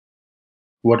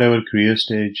whatever career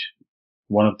stage,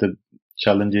 one of the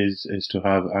challenges is to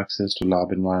have access to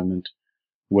lab environment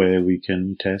where we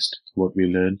can test what we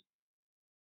learn.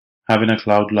 Having a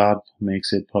cloud lab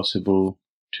makes it possible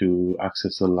to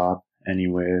access the lab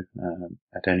anywhere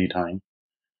at any time.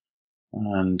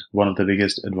 And one of the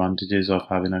biggest advantages of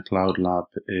having a cloud lab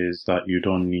is that you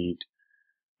don't need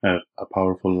a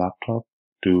powerful laptop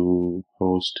to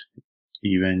host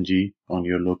EVENG on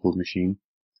your local machine.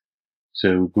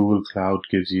 So Google Cloud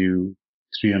gives you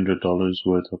 $300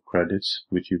 worth of credits,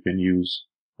 which you can use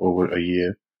over a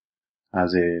year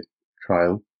as a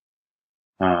trial.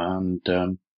 And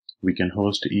we can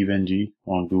host EVENG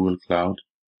on Google Cloud,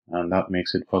 and that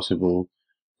makes it possible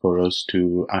for us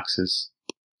to access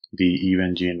the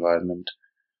EVENG environment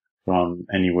from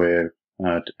anywhere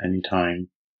at any time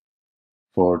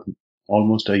for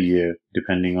almost a year,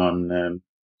 depending on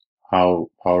how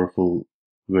powerful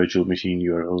virtual machine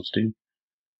you are hosting.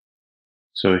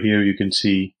 So here you can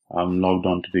see I'm logged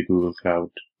onto the Google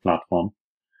Cloud platform,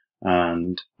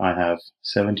 and I have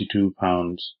 £72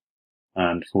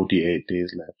 and 48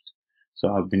 days left.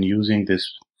 So I've been using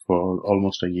this for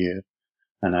almost a year,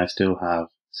 and I still have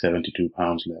 £72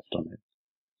 left on it.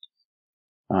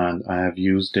 And I have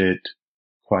used it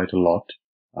quite a lot.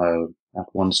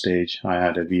 At one stage, I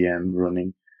had a VM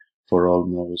running for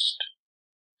almost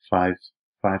five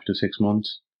to 6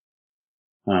 months,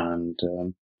 and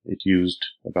it used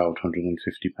about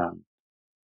 £150.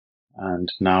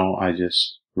 And now I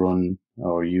just run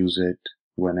or use it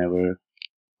whenever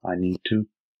I need to.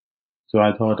 So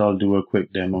I thought I'll do a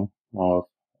quick demo of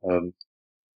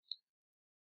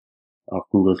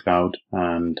Google Cloud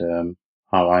and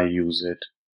how I use it,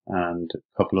 and a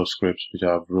couple of scripts which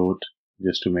I've wrote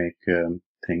just to make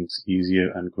things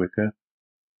easier and quicker.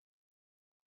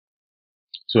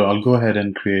 So I'll go ahead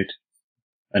and create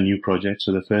a new project.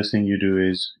 So the first thing you do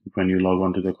is when you log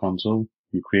onto the console,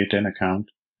 you create an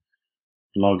account,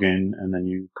 log in, and then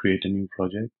you create a new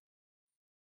project.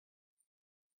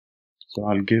 So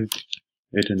I'll give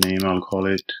it a name. I'll call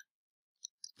it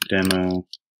demo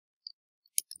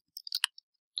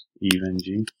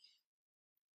EVENG,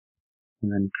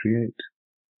 and then create.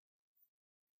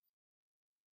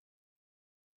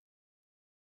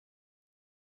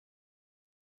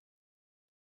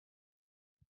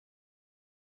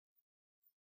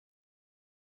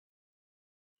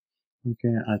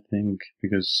 Okay, I think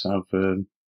because I've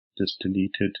just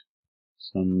deleted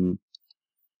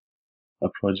a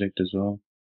project as well.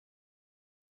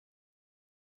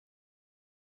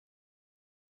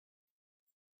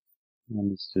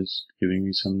 And it's just giving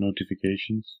me some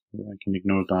notifications, so I can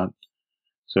ignore that.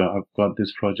 So I've got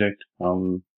this project.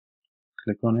 I'll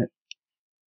click on it.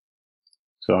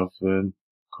 So I've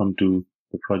come to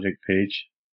the project page,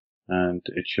 and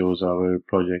it shows our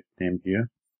project name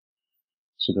here.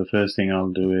 So the first thing I'll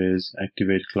do is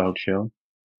activate Cloud Shell,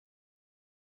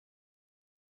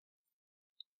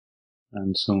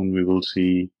 and soon we will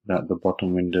see that the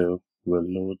bottom window will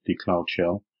load the Cloud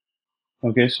Shell.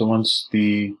 Okay, so once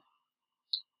the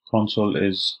console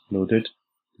is loaded,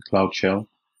 the Cloud Shell,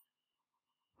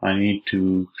 I need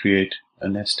to create a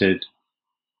nested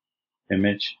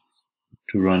image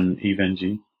to run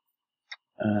EVENG,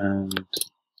 and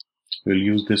we'll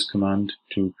use this command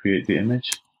to create the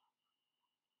image.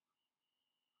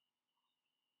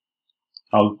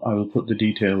 I will put the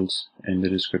details in the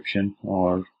description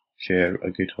or share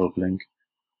a GitHub link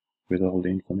with all the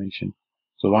information.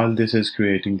 So while this is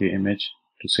creating the image,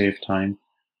 to save time,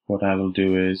 what I will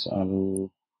do is I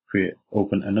will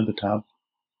open another tab,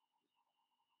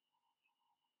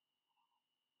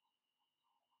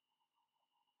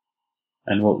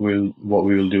 and what we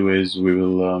will do is we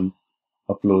will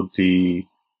upload the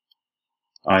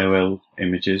IOL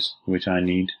images which I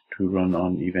need to run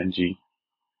on EVENG.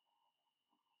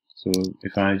 So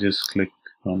if I just click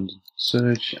on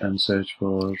search and search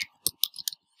for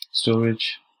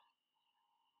storage,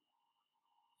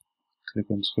 click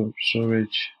on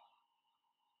storage,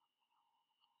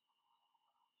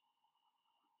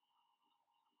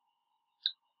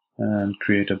 and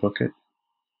create a bucket.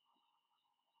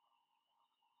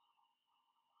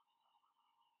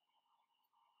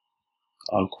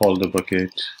 I'll call the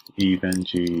bucket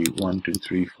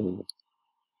EVENG1234.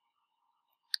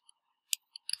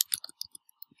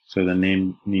 So the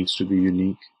name needs to be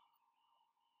unique.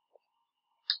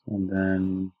 And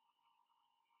then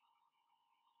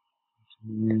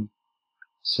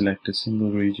select a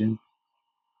single region,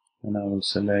 and I will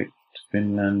select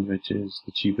Finland, which is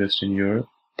the cheapest in Europe,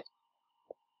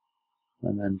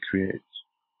 and then create.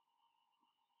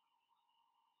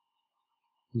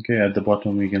 Okay, at the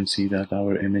bottom we can see that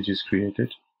our image is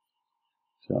created.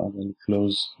 So I will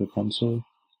close the console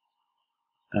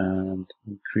and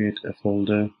create a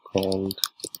folder called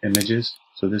images.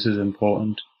 So this is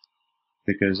important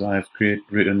because I've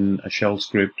written a shell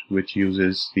script which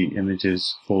uses the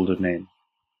images folder name.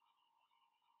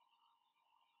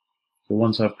 So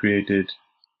once I've created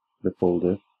the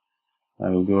folder, I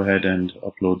will go ahead and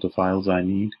upload the files I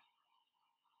need.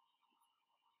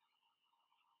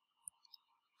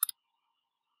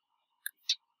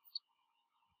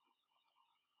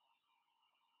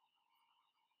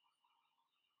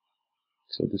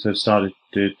 So this has started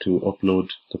to upload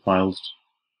the files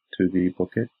to the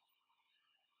bucket.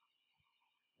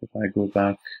 If I go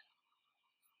back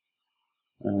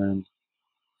and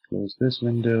close this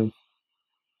window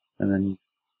and then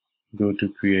go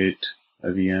to create a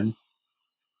VM,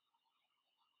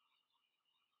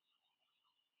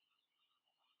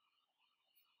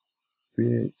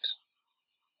 create,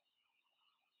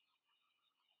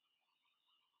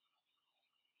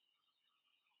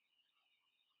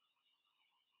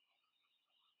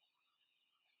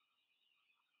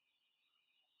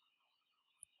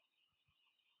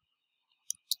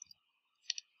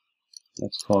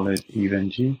 let's call it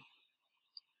EVENG,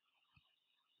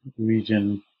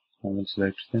 region, I will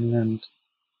select Finland.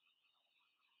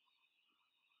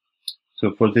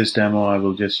 So for this demo, I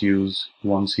will just use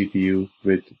one CPU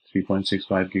with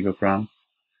 3.65 gig of RAM.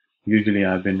 Usually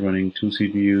I've been running two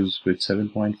CPUs with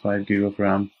 7.5 gig of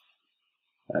RAM.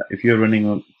 If you're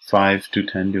running 5 to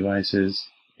 10 devices,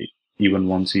 even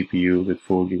one CPU with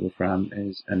 4 gig of RAM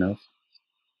is enough.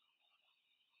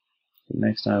 So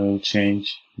next I will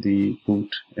change the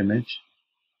boot image.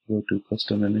 Go to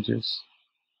custom images.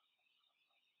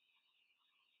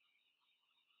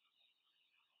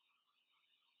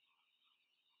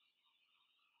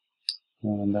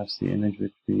 And that's the image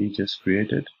which we just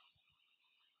created.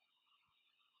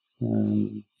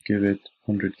 And give it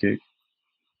 100 gig.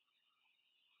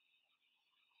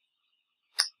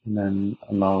 And then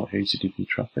allow HTTP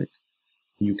traffic.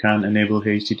 You can enable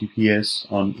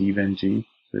HTTPS on EVENG,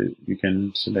 so you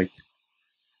can select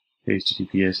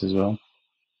HTTPS as well.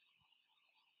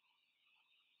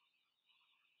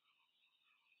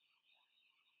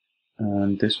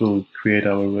 And this will create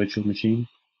our virtual machine.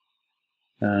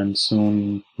 And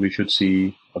soon we should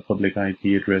see a public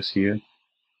IP address here,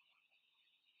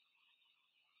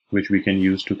 which we can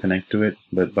use to connect to it.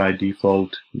 But by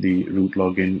default, the root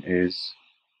login is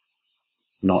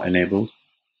not enabled.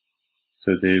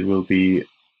 So there will be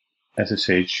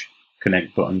SSH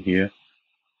connect button here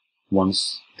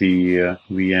once the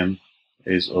VM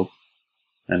is up,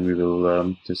 and we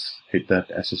will just hit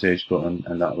that SSH button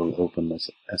and that will open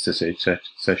this SSH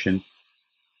session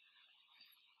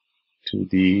to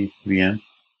the VM.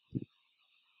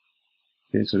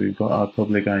 Okay, so we've got our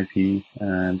public IP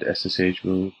and SSH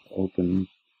will open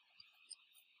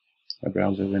a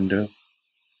browser window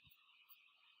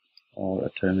or a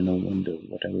terminal window,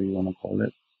 whatever you want to call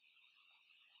it.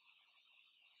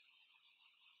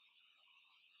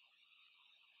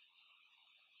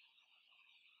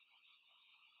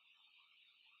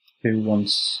 Okay,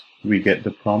 once we get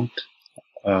the prompt,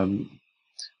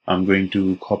 I'm going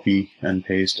to copy and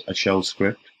paste a shell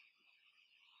script.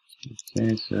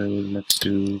 Okay, so let's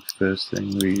do first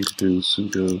thing, we do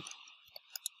sudo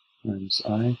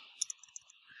 -i,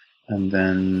 and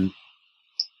then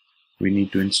we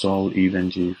need to install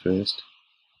EVENG first.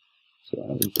 So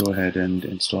I will go ahead and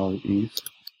install Eve.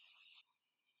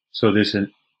 So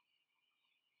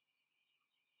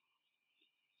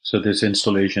this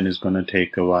installation is going to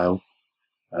take a while.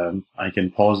 I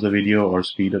can pause the video or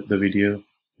speed up the video,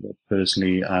 but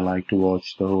personally I like to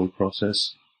watch the whole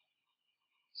process.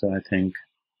 So I think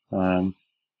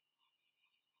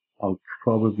I'll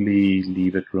probably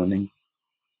leave it running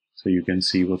so you can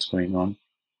see what's going on.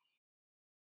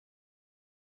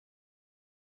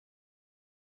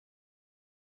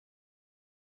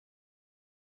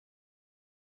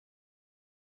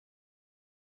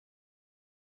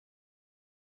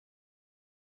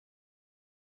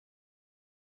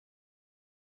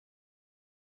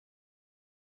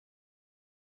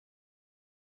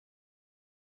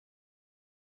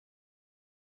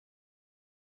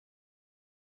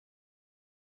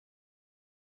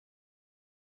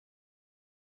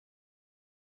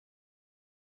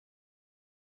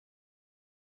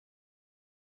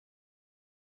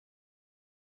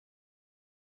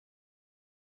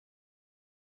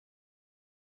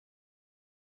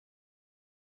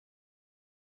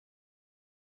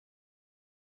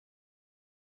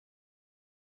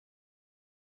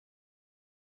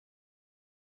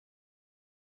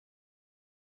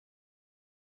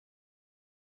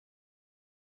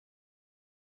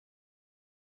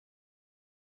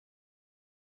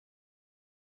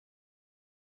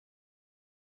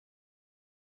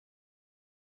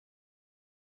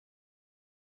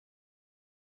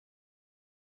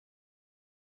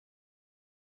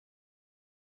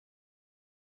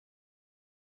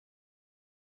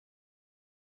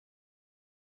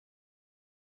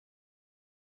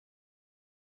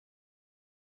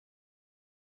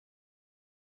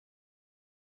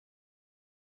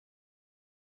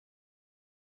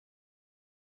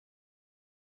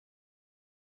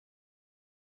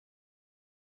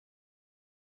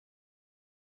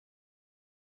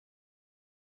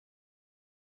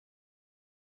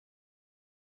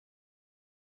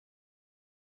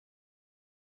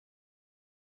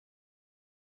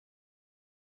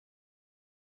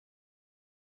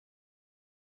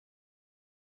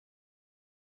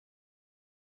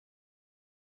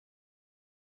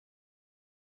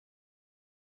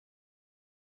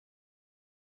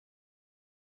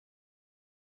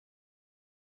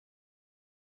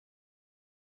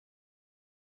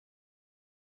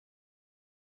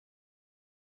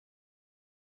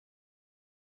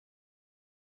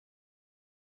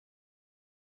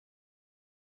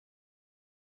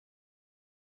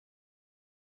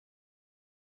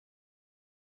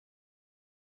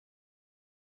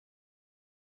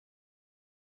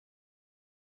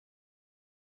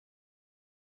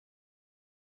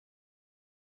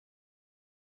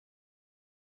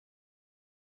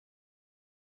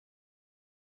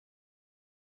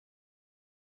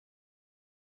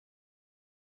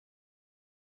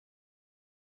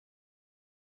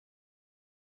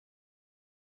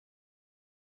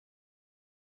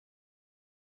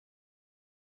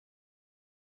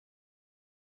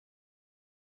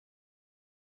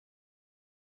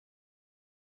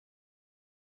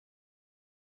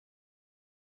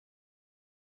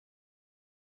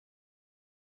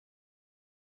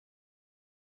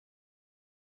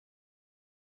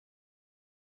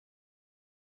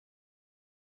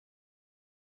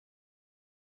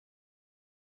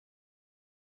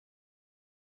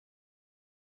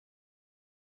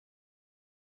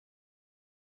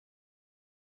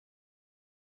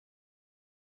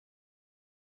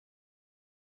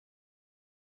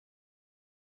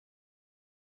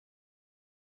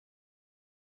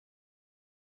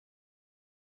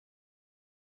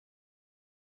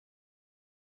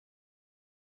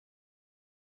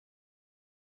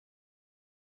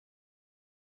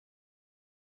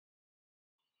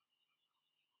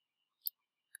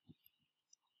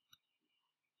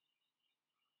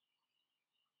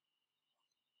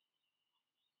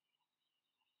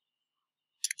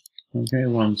 Okay,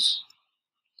 once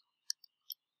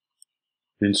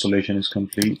the installation is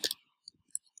complete,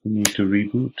 we need to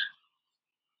reboot.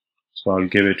 So I'll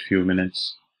give it a few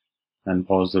minutes and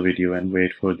pause the video and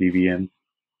wait for the VM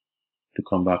to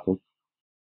come back up.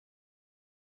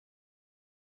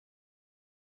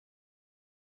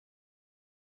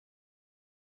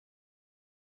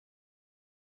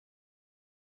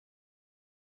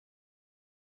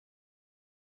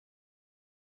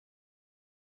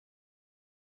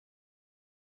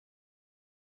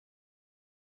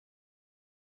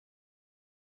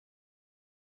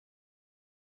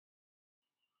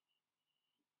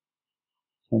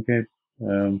 Okay,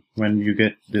 when you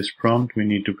get this prompt, we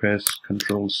need to press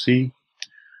Ctrl+C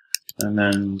and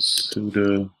then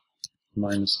sudo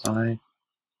 -I,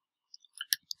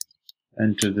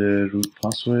 enter the root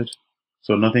password.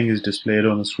 So nothing is displayed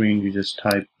on the screen, you just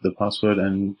type the password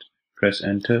and press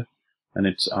enter, and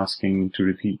it's asking to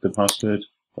repeat the password.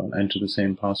 I'll enter the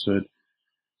same password.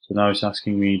 So now it's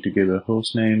asking me to give a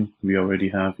host name. We already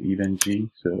have EVENG,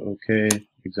 so okay,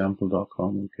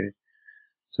 example.com, okay.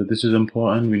 So this is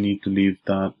important, we need to leave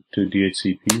that to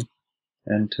DHCP,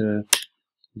 enter,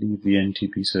 leave the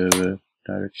NTP server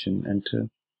direction, enter.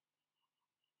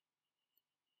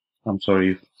 I'm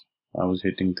sorry if I was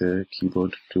hitting the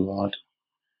keyboard too hard.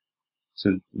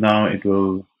 So now it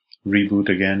will reboot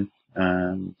again,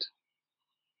 and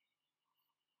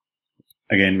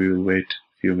again we will wait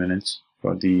a few minutes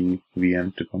for the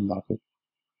VM to come back up.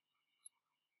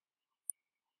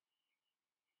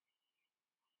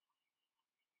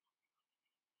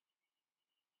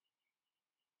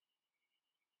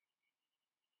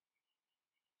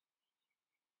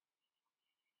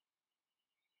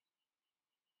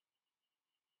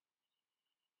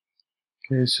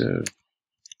 Okay, so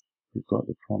we've got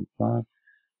the prompt back.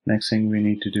 Next thing we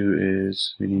need to do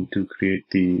is we need to create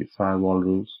the firewall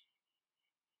rules.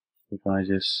 If I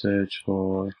just search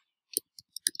for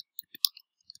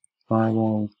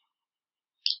firewall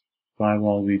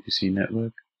VPC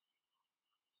network,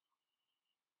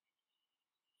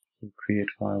 we'll create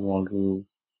firewall rule.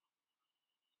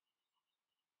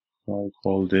 So I'll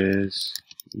call this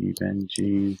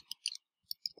EVENG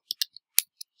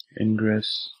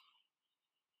ingress.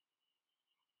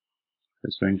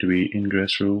 It's going to be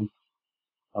ingress rule,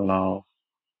 allow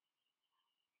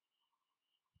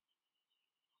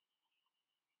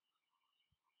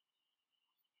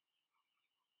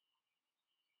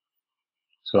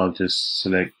So I'll just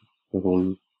select the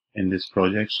whole in this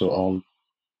project. So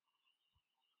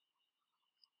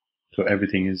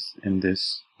everything is in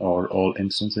this, or all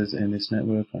instances in this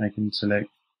network I can select.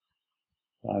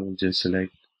 I will just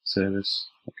select service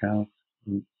account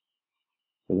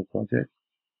for the project.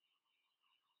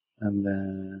 And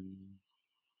then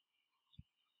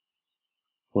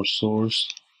for source,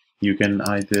 you can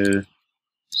either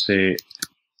say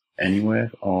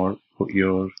anywhere or put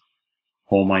your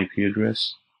home IP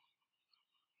address.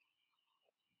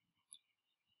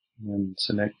 And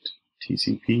select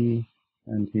TCP,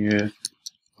 and here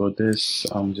for this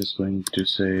I'm just going to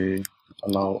say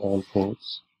allow all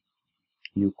ports.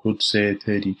 You could say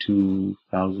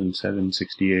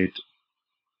 32,768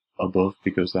 above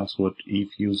because that's what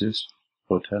EVE uses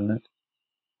for telnet.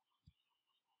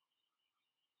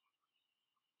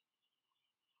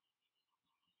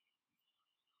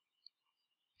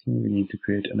 Okay, we need to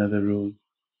create another rule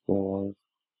for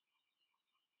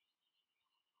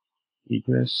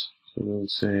egress. So we'll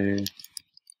say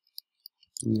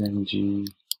EVENG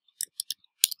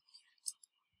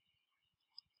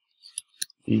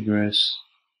egress,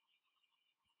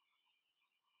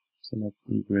 select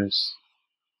egress,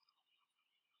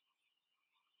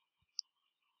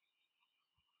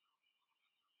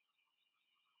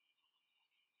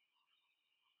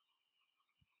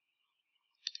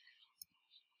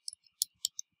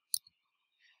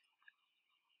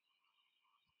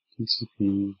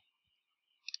 TCP,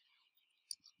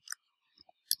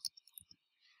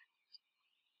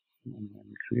 and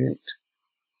then create.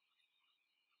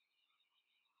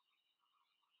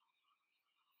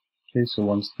 Okay, so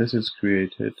once this is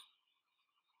created,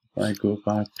 if I go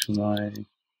back to my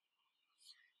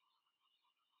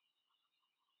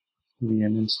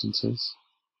VM instances,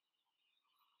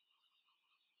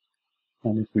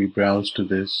 and if we browse to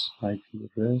this IP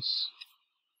address,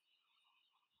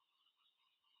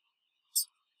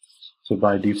 so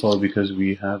by default, because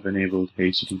we have enabled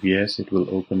HTTPS, it will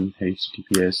open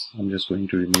HTTPS. I'm just going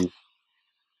to remove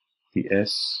the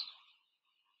S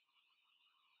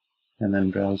and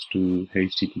then browse to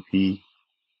HTTP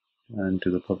and to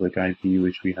the public IP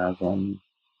which we have on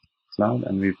cloud,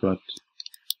 and we've got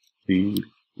the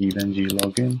EVENG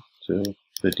login. So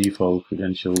the default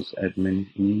credentials admin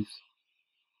Eve.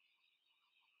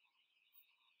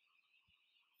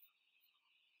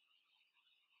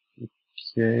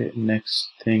 Okay, next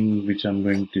thing which I'm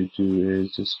going to do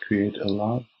is just create a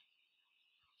lab,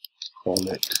 call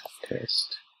it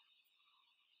test.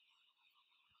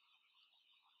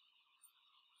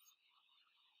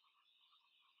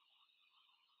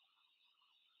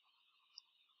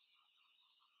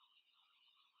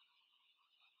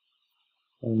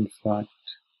 In fact,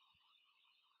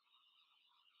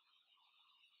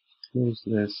 close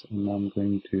this, and I'm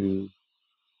going to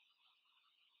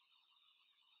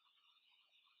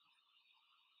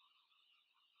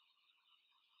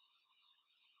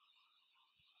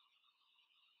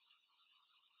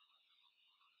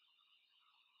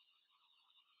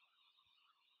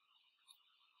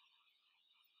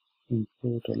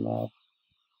import a lab,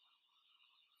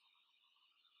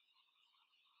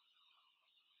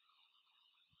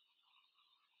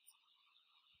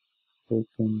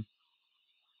 open.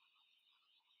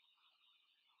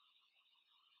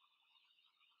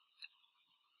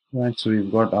 Right, so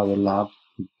we've got our lab,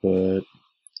 but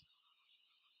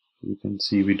you can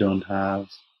see we don't have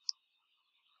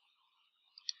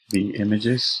the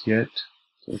images yet.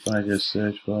 So if I just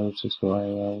search for Cisco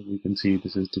IOL, we can see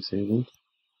this is disabled.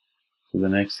 So the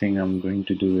next thing I'm going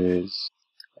to do is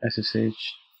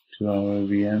SSH to our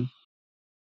VM.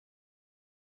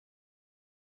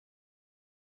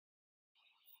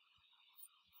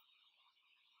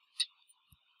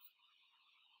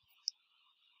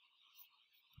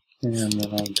 And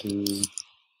then I'll do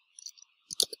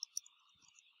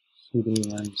sudo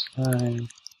 -i,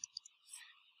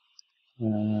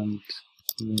 and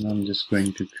then I'm just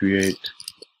going to create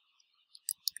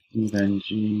EVENG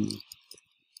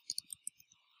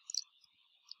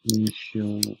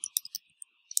initial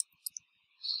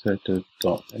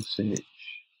setup.sh.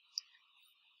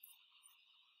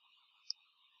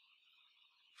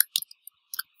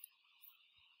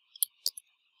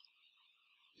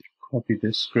 Copy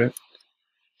this script.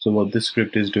 So what this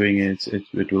script is doing is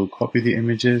it will copy the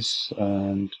images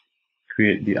and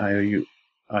create the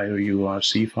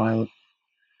IOURC file,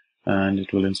 and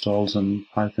it will install some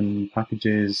Python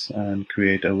packages and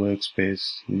create a workspace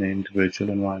named Virtual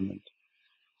Environment.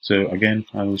 So again,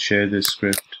 I will share this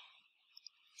script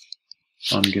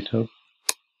on GitHub.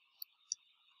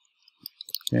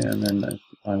 Okay, and then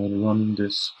I will run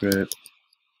this script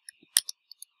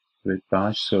with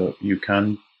bash, so you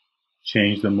can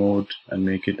change the mode and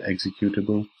make it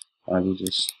executable. I will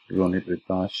just run it with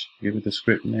bash, give it the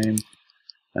script name,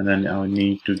 and then I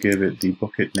need to give it the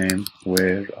bucket name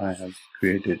where I have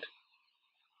created,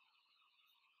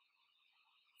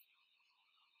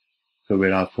 so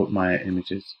where I've put my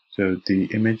images. So the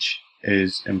image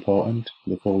is important,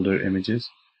 the folder images,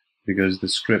 because the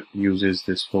script uses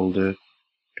this folder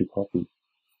to copy.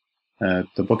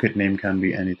 The bucket name can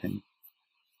be anything.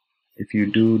 If you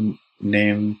do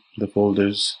name the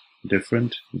folders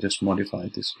different, just modify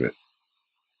the script.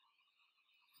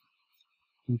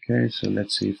 Okay, so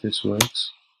let's see if this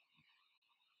works.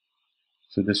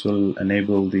 So this will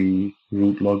enable the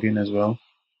root login as well.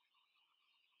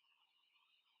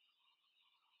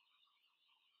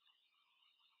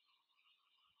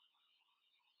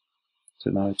 So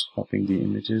now it's copying the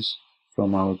images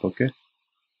from our bucket.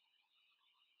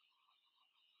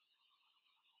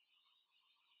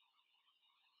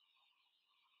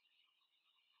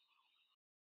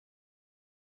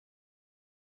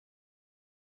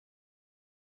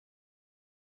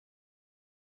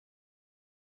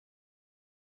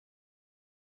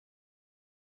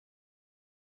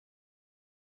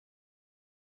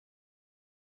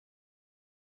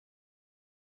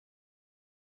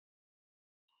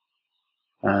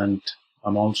 And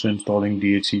I'm also installing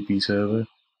DHCP server,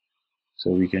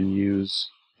 so we can use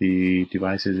the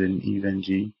devices in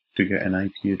EVENG to get an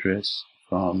IP address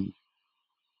from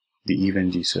the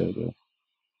EVENG server.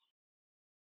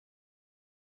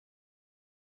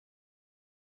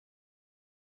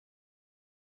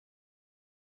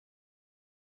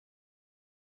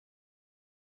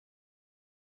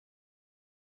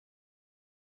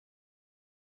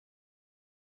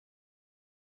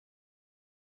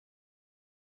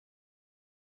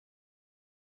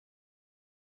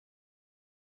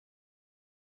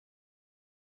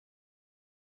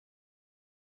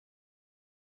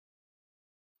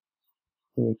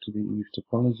 Go to the Eve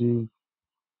topology.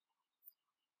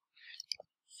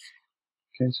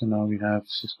 Okay, so now we have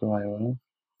Cisco IOL.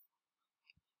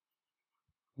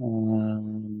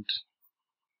 And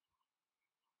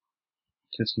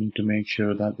just need to make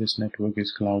sure that this network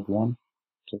is Cloud 1.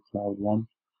 So Cloud 1.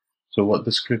 So what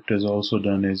the script has also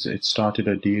done is it started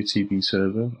a DHCP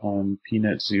server on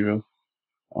pnet 0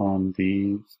 on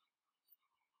the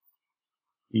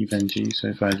EVENG. So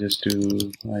if I just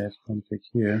do ifconfig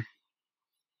here,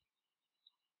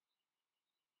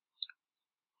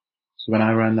 so when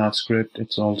I run that script,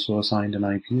 it's also assigned an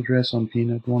IP address on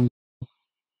pnet 1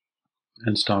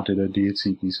 and started a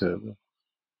DHCP server.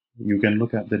 You can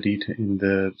look at the detail in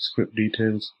the script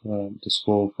details, the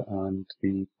scope and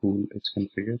the pool it's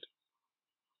configured.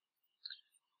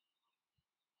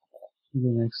 The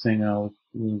next thing I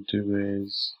will do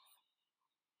is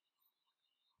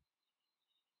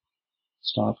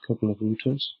start a couple of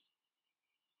routers.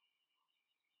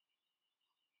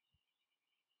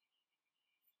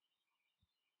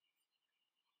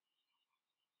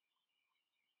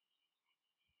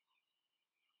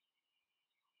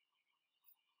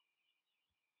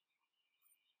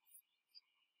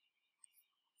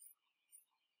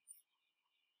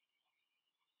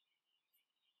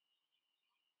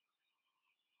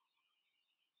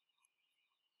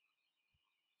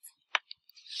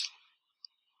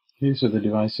 Okay, so the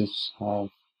devices have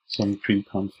some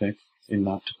pre-config in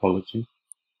that topology,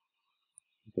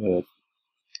 but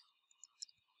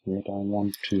what I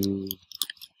want to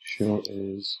show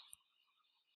is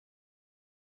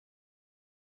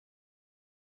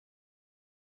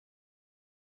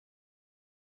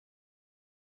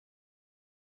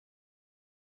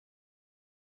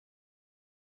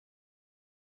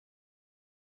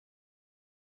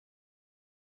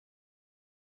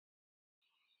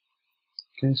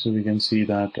okay, so we can see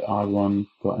that R1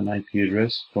 got an IP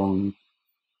address from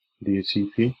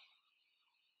DHCP.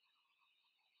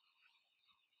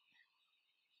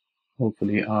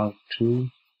 Hopefully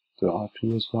R2, so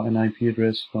R2 has got an IP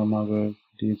address from our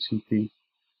DHCP.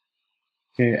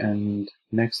 Okay, and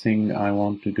next thing I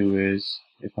want to do is,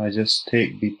 if I just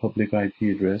take the public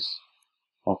IP address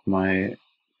of my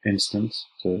instance,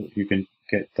 so you can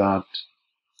get that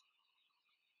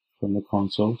from the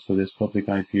console, so this public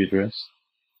IP address,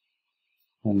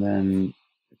 and then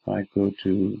if I go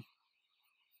to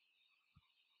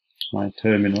my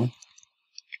terminal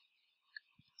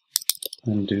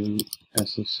and do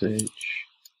SSH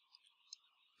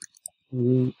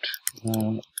root,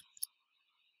 so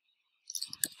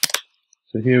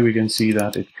here we can see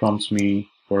that it prompts me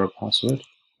for a password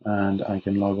and I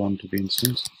can log on to the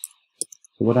instance.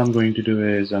 So what I'm going to do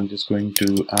is I'm just going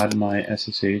to add my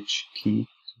SSH key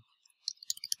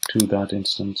to that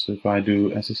instance. So if I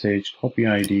do SSH copy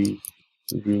ID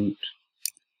root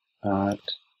add,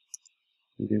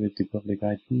 give it the public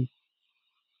IP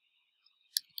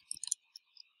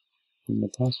and the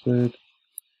password.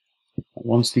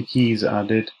 Once the key is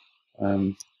added,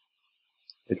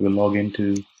 it will log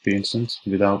into the instance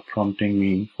without prompting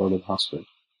me for the password.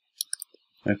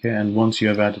 Okay, and once you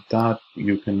have added that,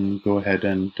 you can go ahead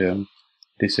and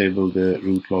disable the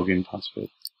root login password.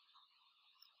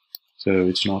 So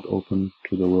it's not open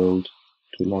to the world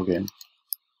to log in,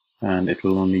 and it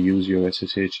will only use your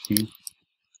SSH key.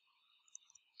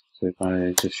 So if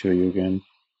I just show you again,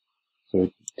 so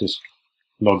it just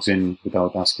logs in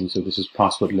without asking. So this is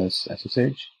passwordless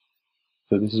SSH.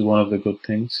 So this is one of the good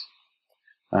things.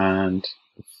 And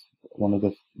one of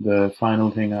the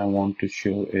final thing I want to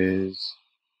show is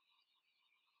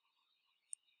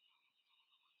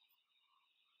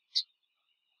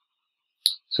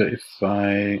so if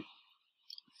I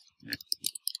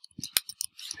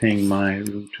ping my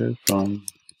router from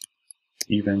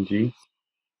EVENG,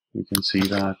 we can see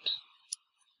that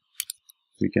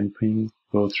we can ping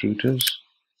both routers.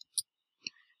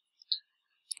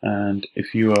 And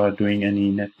if you are doing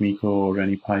any Netmiko or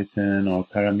any Python or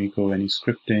Paramiko, any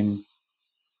scripting,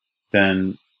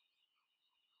 then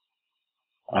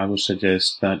I would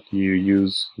suggest that you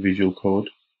use Visual Code.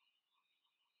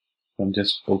 I'm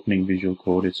just opening Visual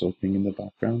Code, it's opening in the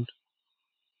background.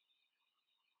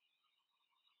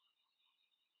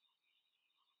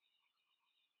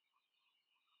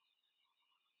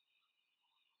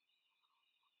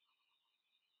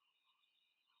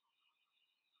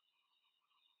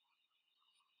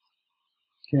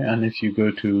 Okay, and if you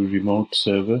go to remote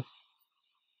server,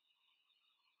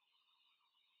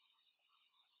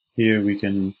 here we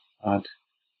can add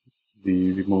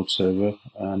the remote server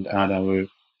and add our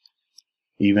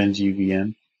EVENG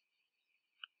VM.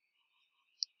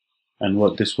 And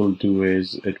what this will do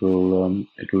is it will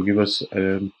give us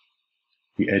the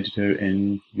editor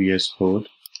in VS Code,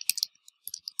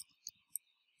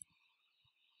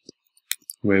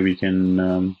 where we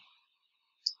can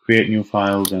create new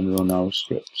files and run our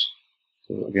scripts.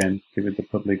 So again, give it the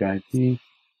public IP,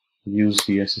 use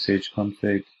the SSH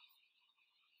config,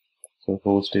 So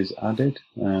host is added,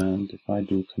 and if I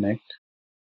do connect,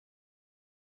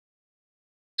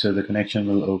 so the connection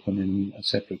will open in a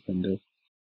separate window.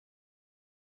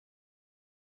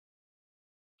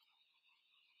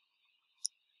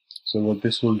 So what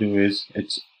this will do is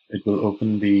it will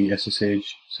open the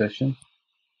SSH session.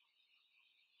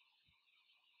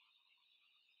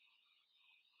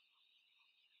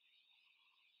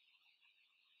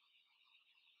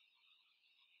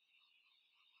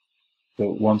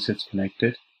 So once it's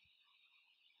connected,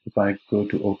 if I go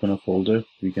to open a folder,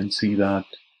 we can see that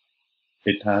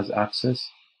it has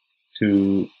access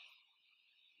to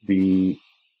the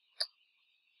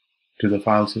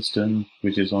file system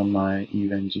which is on my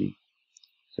EVENG.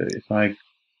 So if I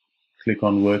click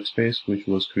on workspace, which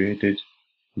was created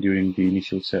during the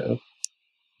initial setup,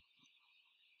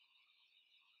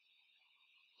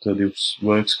 so this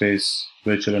workspace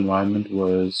virtual environment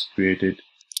was created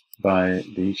by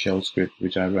the shell script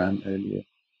which I ran earlier.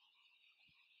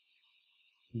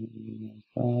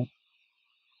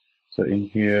 So in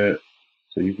here,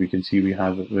 so if we can see we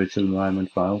have a virtual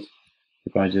environment files.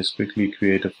 If I just quickly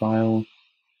create a file,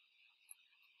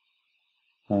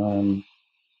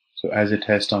 so as a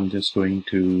test, I'm just going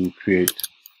to create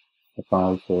a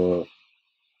file to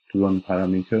run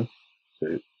Paramiko.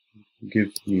 So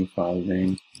give new file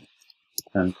name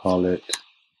and call it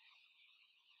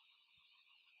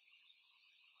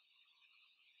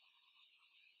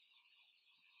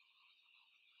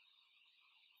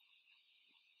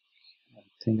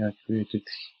I think I created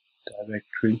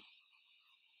directory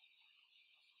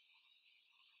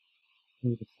for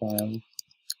the file.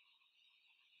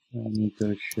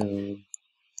 Paramiko show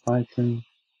Python.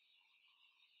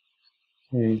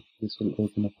 Okay, this will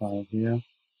open a file here.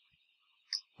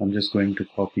 I'm just going to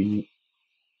copy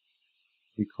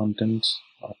the contents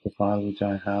of the file which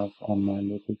I have on my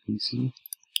local PC.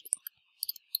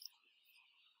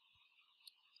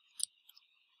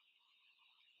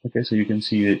 Okay, so you can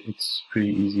see it's pretty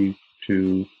easy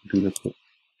to do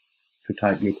to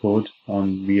type your code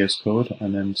on VS Code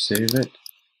and then save it.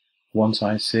 Once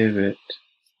I save it,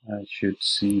 I should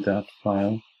see that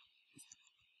file.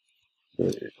 So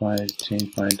if I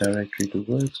change my directory to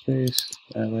workspace,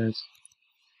 ls,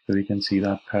 so we can see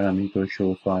that Paramiko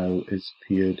show file is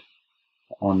appeared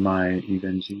on my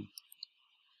EVENG.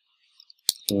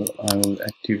 So I will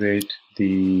activate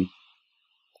the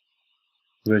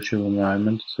virtual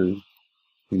environment. So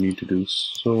we need to do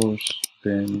source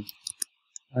bin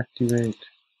activate,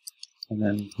 and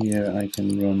then here I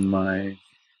can run my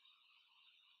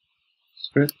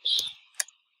scripts.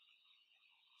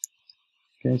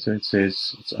 Okay, so it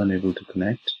says it's unable to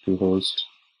connect to host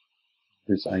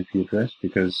this IP address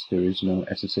because there is no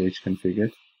SSH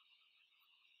configured.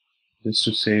 Just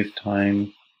to save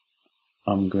time,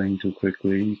 I'm going to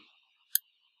quickly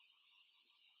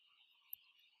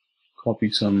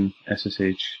copy some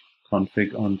SSH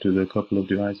config onto the couple of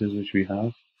devices which we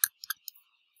have.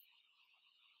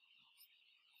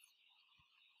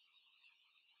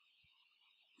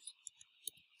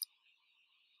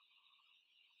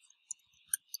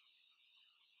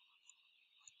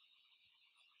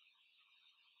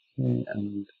 Okay,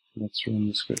 and let's run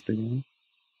the script again.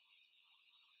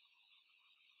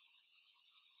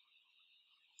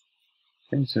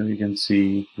 Okay, so we can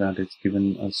see that it's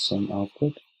given us some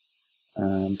output,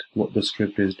 and what the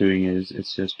script is doing is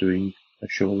it's just doing a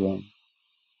show run.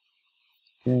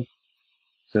 Okay,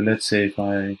 so let's say if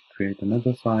I create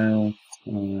another file,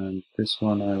 and this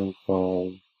one I will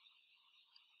call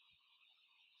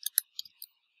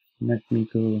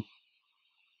Netmiko.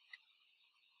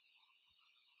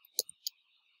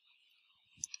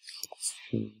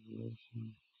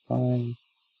 File.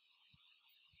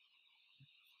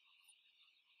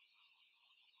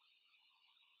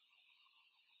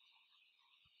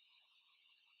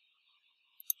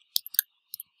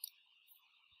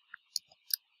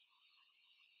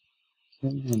 Okay,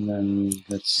 and then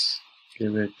let's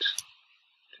give it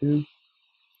 2.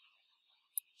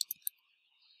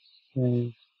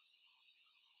 Save.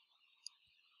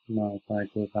 Now if I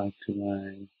go back to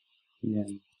my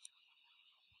VM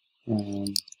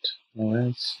and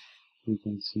OS, we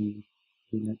can see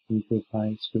the Netmiko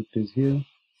file script is here.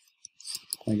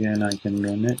 Again, I can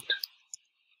run it.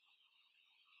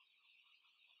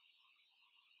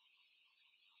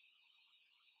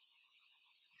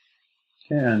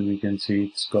 Okay, and we can see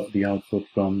it's got the output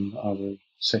from our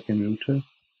second router.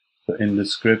 So in the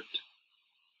script,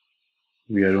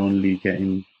 we are only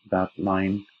getting that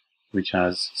line which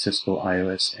has Cisco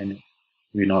iOS in it.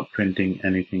 We're not printing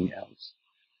anything else.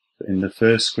 So in the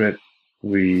first script,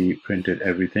 we printed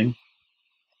everything.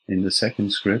 In the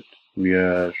second script, we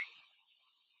are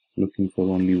looking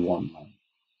for only one line.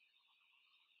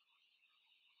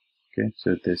 Okay,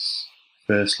 so this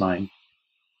first line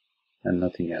and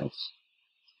nothing else.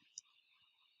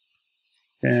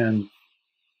 And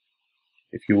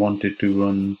if you wanted to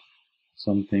run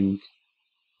something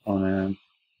on an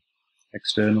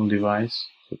external device,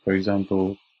 so for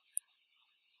example,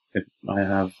 if I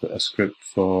have a script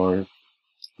for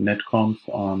Netconf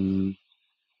on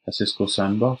a Cisco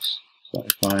sandbox, so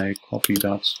if I copy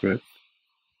that script,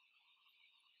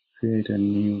 create a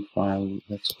new file,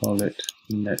 let's call it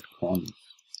netconf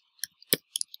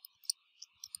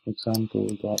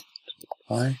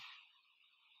example.py,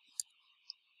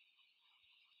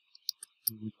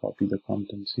 copy the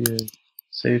contents here,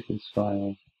 save this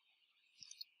file,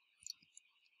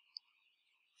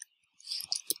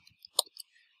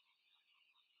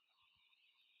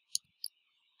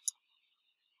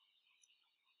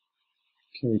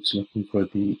 okay, it's looking for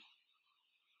the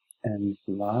env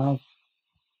lab.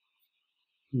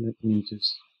 Let me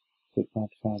just put that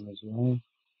file as well.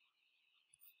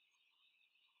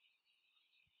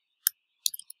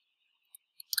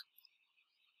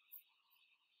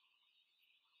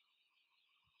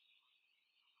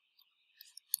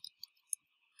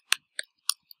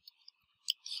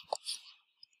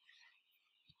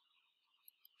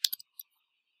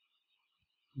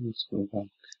 Let's go back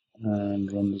and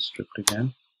run the script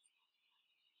again.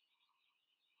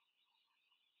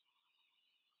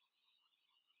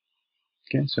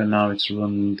 Okay, so now it's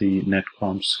run the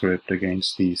netconf script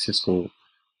against the Cisco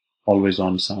always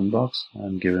on sandbox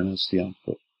and given us the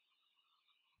output.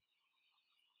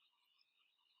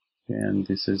 And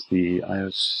this is the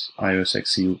iOS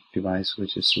XE device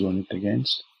which is to run it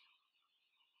against.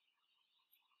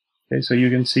 Okay, so you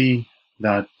can see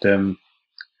that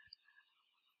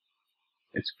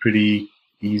it's pretty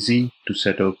easy to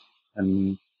set up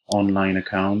an online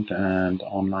account and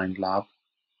online lab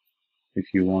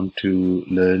if you want to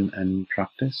learn and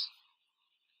practice.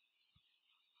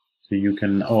 So you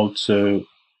can also,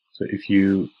 so if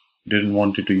you didn't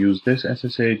want to use this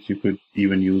SSH, you could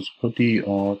even use PuTTY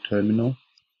or Terminal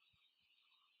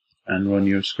and run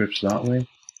your scripts that way.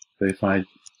 So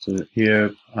so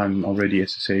here I'm already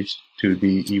SSH to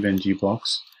the EVENG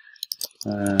box,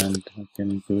 and I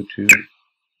can go to,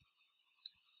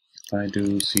 if I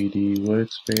do cd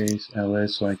workspace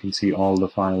ls, so I can see all the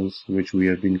files which we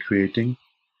have been creating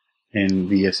in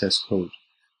VSS code.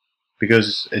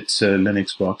 Because it's a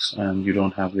Linux box and you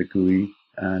don't have the GUI,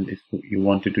 and if you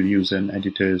wanted to use an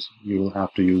editor, you will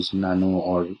have to use Nano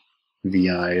or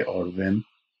VI or Vim,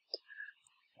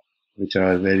 which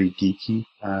are very geeky.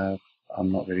 I'm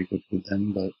not very good with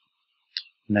them, but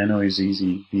Nano is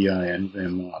easy. VI and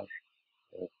Vim are,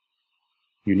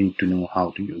 you need to know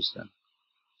how to use them.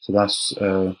 So that's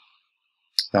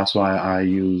why I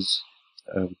use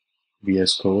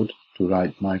VS Code to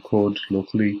write my code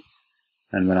locally,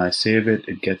 and when I save it,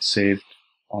 it gets saved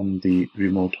on the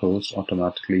remote host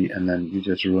automatically, and then you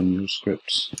just run your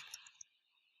scripts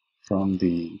from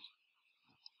the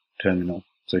terminal.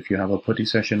 So if you have a PuTTY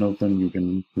session open, you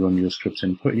can run your scripts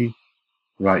in PuTTY,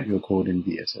 write your code in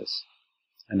VSS,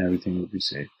 and everything will be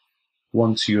saved.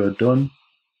 Once you are done,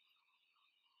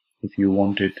 if you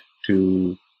wanted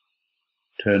to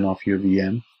turn off your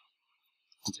VM,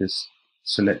 just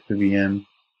select the VM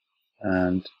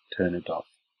and turn it off.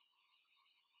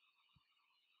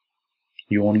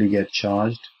 You only get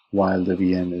charged while the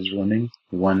VM is running.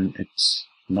 When it's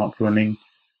not running,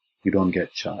 you don't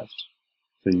get charged.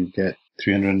 So you get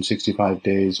 365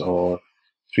 days or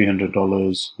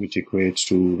 $300, which equates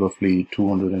to roughly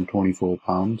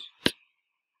 £224.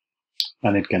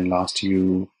 And it can last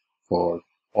you for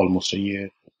almost a year,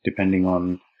 depending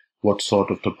on what sort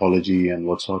of topology and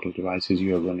what sort of devices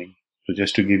you are running. So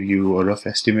just to give you a rough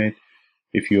estimate,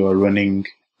 if you are running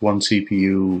one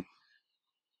CPU,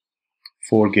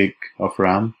 4 gig of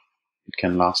RAM, it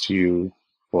can last you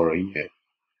for a year.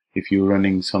 If you're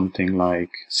running something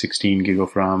like 16 gig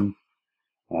of RAM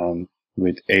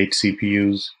with 8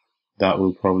 CPUs, that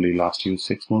will probably last you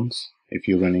 6 months if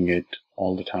you're running it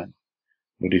all the time.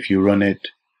 But if you run it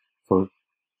for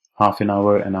half an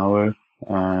hour,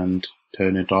 and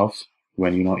turn it off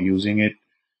when you're not using it,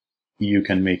 you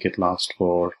can make it last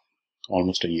for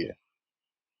almost a year.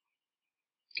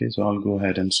 Okay, so I'll go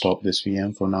ahead and stop this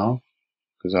VM for now,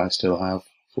 because I still have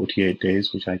 48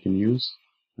 days which I can use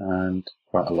and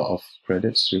quite a lot of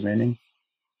credits remaining.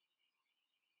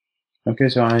 Okay,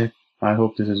 so I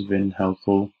hope this has been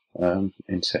helpful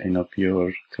in setting up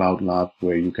your cloud lab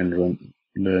where you can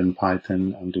learn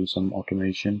Python and do some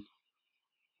automation.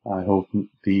 I hope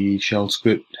the shell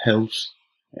script helps,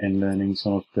 in learning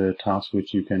some of the tasks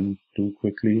which you can do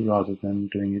quickly rather than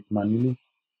doing it manually.